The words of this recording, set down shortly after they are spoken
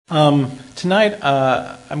Tonight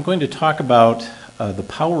I'm going to talk about the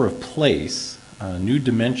power of place, new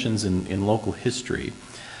dimensions in local history.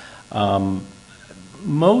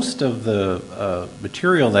 Most of the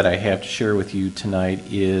material that I have to share with you tonight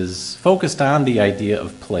is focused on the idea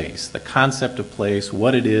of place, the concept of place,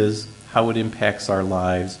 what it is, how it impacts our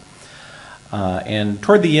lives. And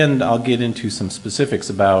toward the end I'll get into some specifics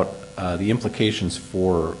about the implications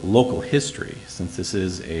for local history, since this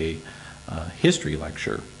is a history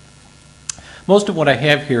lecture. Most of what I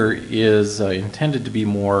have here is intended to be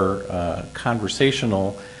more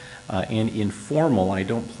conversational and informal. I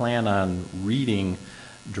don't plan on reading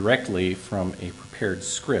directly from a prepared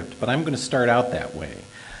script, but I'm going to start out that way.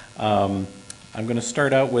 I'm going to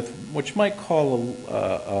start out with what you might call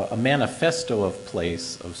a manifesto of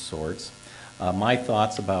place of sorts, my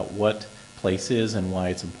thoughts about what place is and why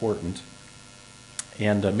it's important.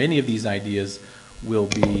 And many of these ideas will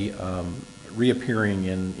be reappearing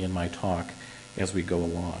in my talk as we go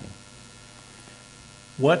along.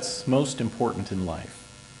 What's most important in life?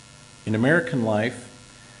 In American life,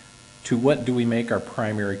 to what do we make our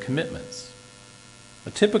primary commitments? A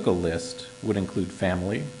typical list would include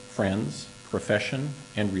family, friends, profession,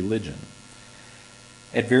 and religion.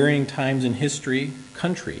 At varying times in history,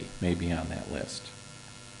 country may be on that list.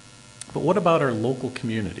 But what about our local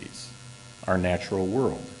communities, our natural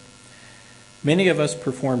world? Many of us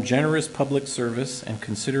perform generous public service and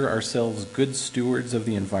consider ourselves good stewards of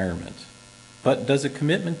the environment. But does a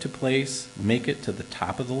commitment to place make it to the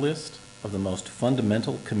top of the list of the most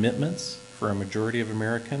fundamental commitments for a majority of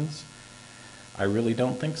Americans? I really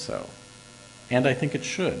don't think so. And I think it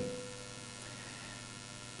should.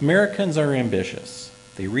 Americans are ambitious.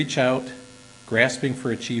 They reach out, grasping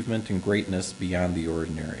for achievement and greatness beyond the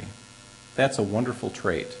ordinary. That's a wonderful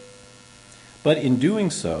trait. But in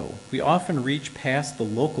doing so, we often reach past the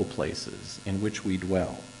local places in which we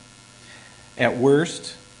dwell. At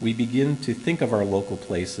worst, we begin to think of our local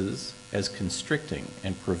places as constricting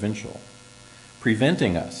and provincial,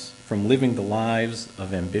 preventing us from living the lives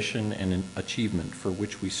of ambition and achievement for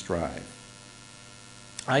which we strive.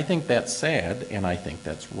 I think that's sad, and I think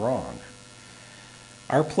that's wrong.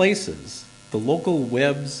 Our places, the local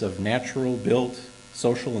webs of natural built,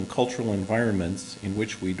 social and cultural environments in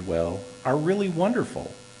which we dwell, are really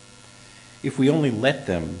wonderful if we only let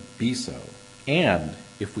them be so, and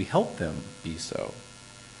if we help them be so.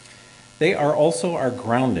 They are also our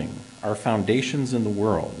grounding, our foundations in the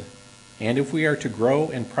world, and if we are to grow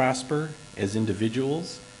and prosper as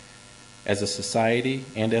individuals, as a society,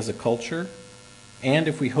 and as a culture, and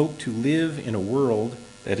if we hope to live in a world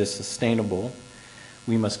that is sustainable,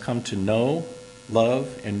 we must come to know,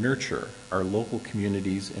 love, and nurture our local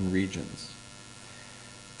communities and regions.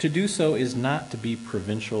 To do so is not to be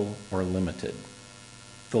provincial or limited.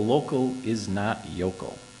 The local is not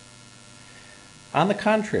yokel. On the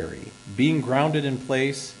contrary, being grounded in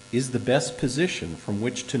place is the best position from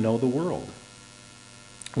which to know the world.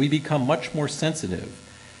 We become much more sensitive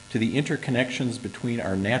to the interconnections between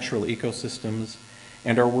our natural ecosystems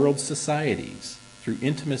and our world societies through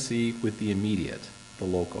intimacy with the immediate, the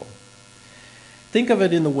local. Think of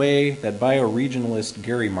it in the way that bioregionalist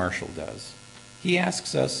Gary Marshall does. He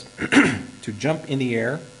asks us to jump in the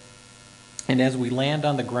air, and as we land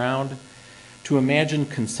on the ground, to imagine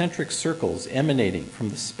concentric circles emanating from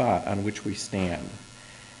the spot on which we stand,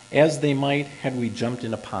 as they might had we jumped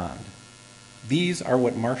in a pond. These are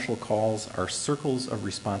what Marshall calls our circles of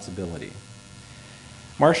responsibility.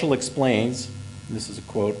 Marshall explains, this is a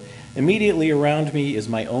quote, "Immediately around me is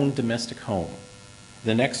my own domestic home.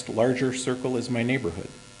 The next larger circle is my neighborhood,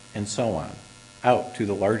 and so on, out to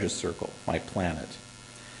the largest circle, my planet.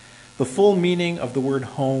 The full meaning of the word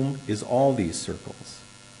home is all these circles.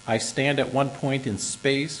 I stand at one point in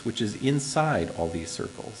space which is inside all these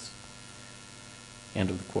circles." End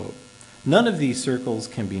of the quote. None of these circles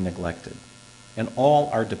can be neglected, and all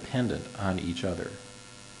are dependent on each other.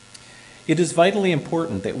 It is vitally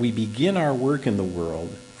important that we begin our work in the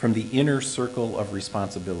world from the inner circle of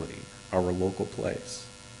responsibility, our local place.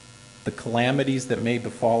 The calamities that may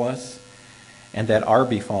befall us and that are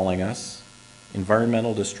befalling us,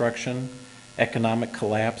 environmental destruction, economic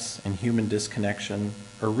collapse, and human disconnection,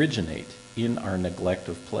 originate in our neglect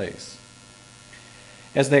of place.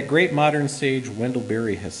 As that great modern sage Wendell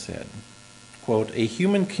Berry has said, quote, "A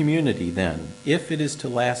human community, then, if it is to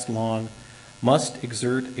last long, must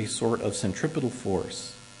exert a sort of centripetal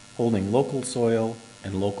force, holding local soil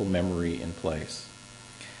and local memory in place.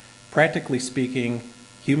 Practically speaking,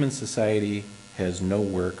 human society has no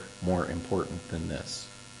work more important than this."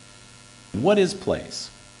 What is place?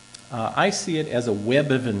 I see it as a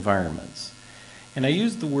web of environments. And I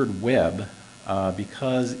use the word web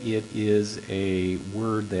because it is a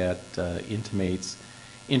word that intimates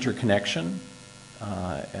interconnection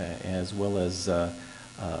as well as a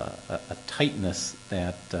tightness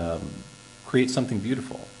that creates something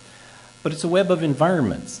beautiful. But it's a web of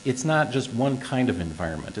environments. It's not just one kind of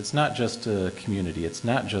environment. It's not just a community. It's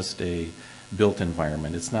not just a built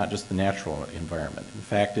environment. It's not just the natural environment. In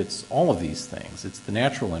fact, it's all of these things. It's the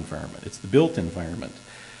natural environment. It's the built environment.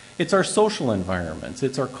 It's our social environments.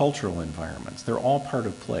 It's our cultural environments. They're all part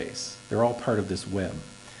of place. They're all part of this web.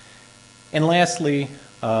 And lastly,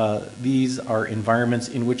 these are environments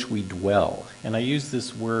in which we dwell. And I use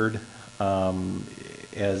this word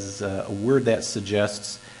as a word that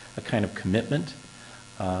suggests a kind of commitment.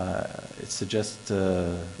 It suggests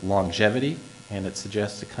longevity, and it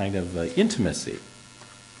suggests a kind of intimacy.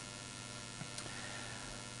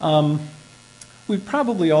 We've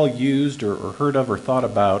probably all used or heard of or thought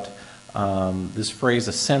about this phrase,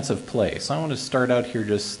 a sense of place. I want to start out here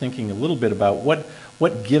just thinking a little bit about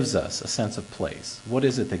what gives us a sense of place. What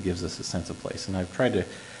is it that gives us a sense of place? And I've tried to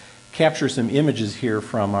capture some images here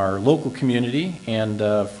from our local community and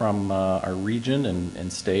from our region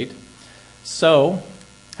and state. So,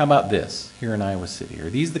 how about this here in Iowa City? Are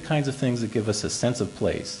these the kinds of things that give us a sense of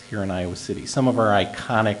place here in Iowa City? Some of our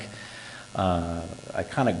iconic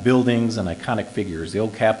buildings and iconic figures. The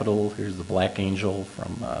old Capitol, here's the Black Angel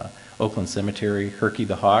from Oakland Cemetery, Herky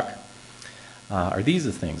the Hawk. Are these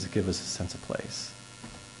the things that give us a sense of place?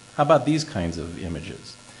 How about these kinds of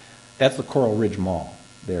images? That's the Coral Ridge Mall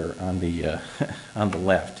there on the on the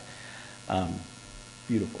left.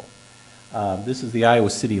 Beautiful. This is the Iowa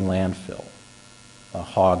City landfill, a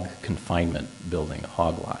hog confinement building, a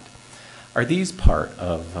hog lot. Are these part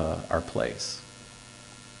of our place?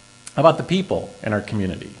 How about the people in our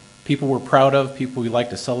community? People we're proud of, people we like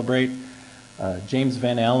to celebrate. James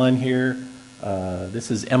Van Allen here.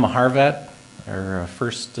 This is Emma Harvat, our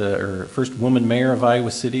first woman mayor of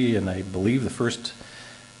Iowa City, and I believe the first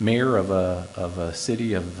mayor of a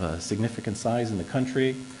city of significant size in the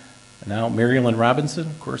country. And now Marilyn Robinson,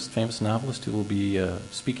 of course, famous novelist who will be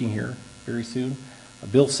speaking here very soon.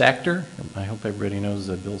 Bill Sachter, I hope everybody knows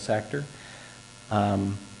Bill Sachter.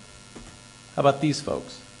 How about these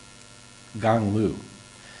folks? Gong Lu,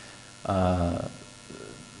 the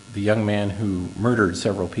young man who murdered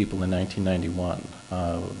several people in 1991,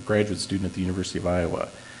 a graduate student at the University of Iowa,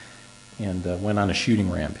 and went on a shooting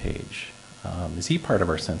rampage. Is he part of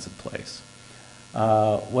our sense of place?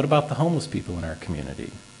 What about the homeless people in our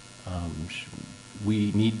community?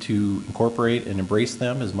 We need to incorporate and embrace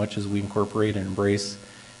them as much as we incorporate and embrace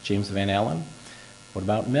James Van Allen. What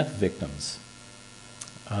about meth victims?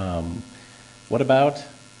 What about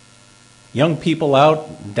young people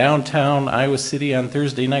out downtown Iowa City on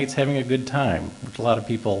Thursday nights having a good time, which a lot of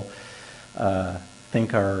people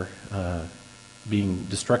think are being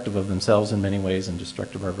destructive of themselves in many ways and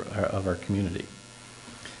destructive of our community?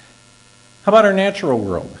 How about our natural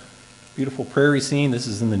world? Beautiful prairie scene. This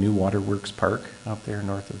is in the new Waterworks Park out there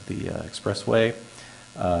north of the expressway.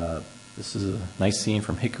 This is a nice scene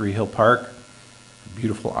from Hickory Hill Park. A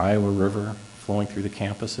beautiful Iowa River flowing through the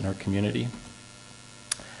campus in our community.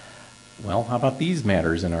 Well, how about these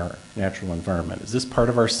matters in our natural environment? Is this part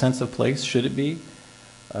of our sense of place? Should it be?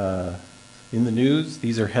 In the news,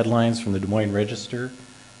 these are headlines from the Des Moines Register.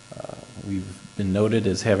 We've been noted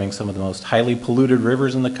as having some of the most highly polluted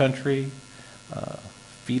rivers in the country,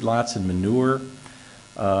 feedlots and manure.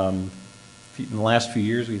 In the last few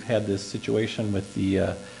years, we've had this situation with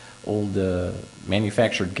the old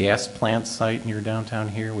manufactured gas plant site near downtown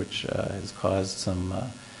here, which has caused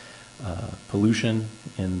some pollution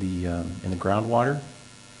in the groundwater.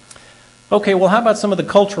 Okay, well, how about some of the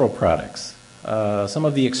cultural products? Some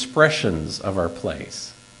of the expressions of our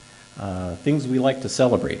place, things we like to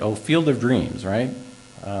celebrate. Oh, Field of Dreams, right?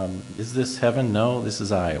 Is this heaven? No, this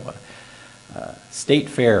is Iowa. State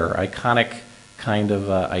Fair, iconic kind of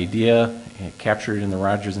idea captured in the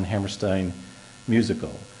Rodgers and Hammerstein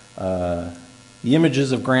musical. The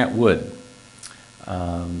images of Grant Wood,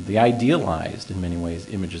 the idealized, in many ways,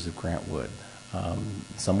 images of Grant Wood. In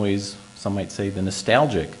some ways, some might say the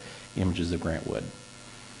nostalgic images of Grant Wood.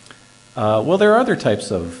 Well, there are other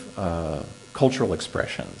types of cultural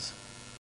expressions.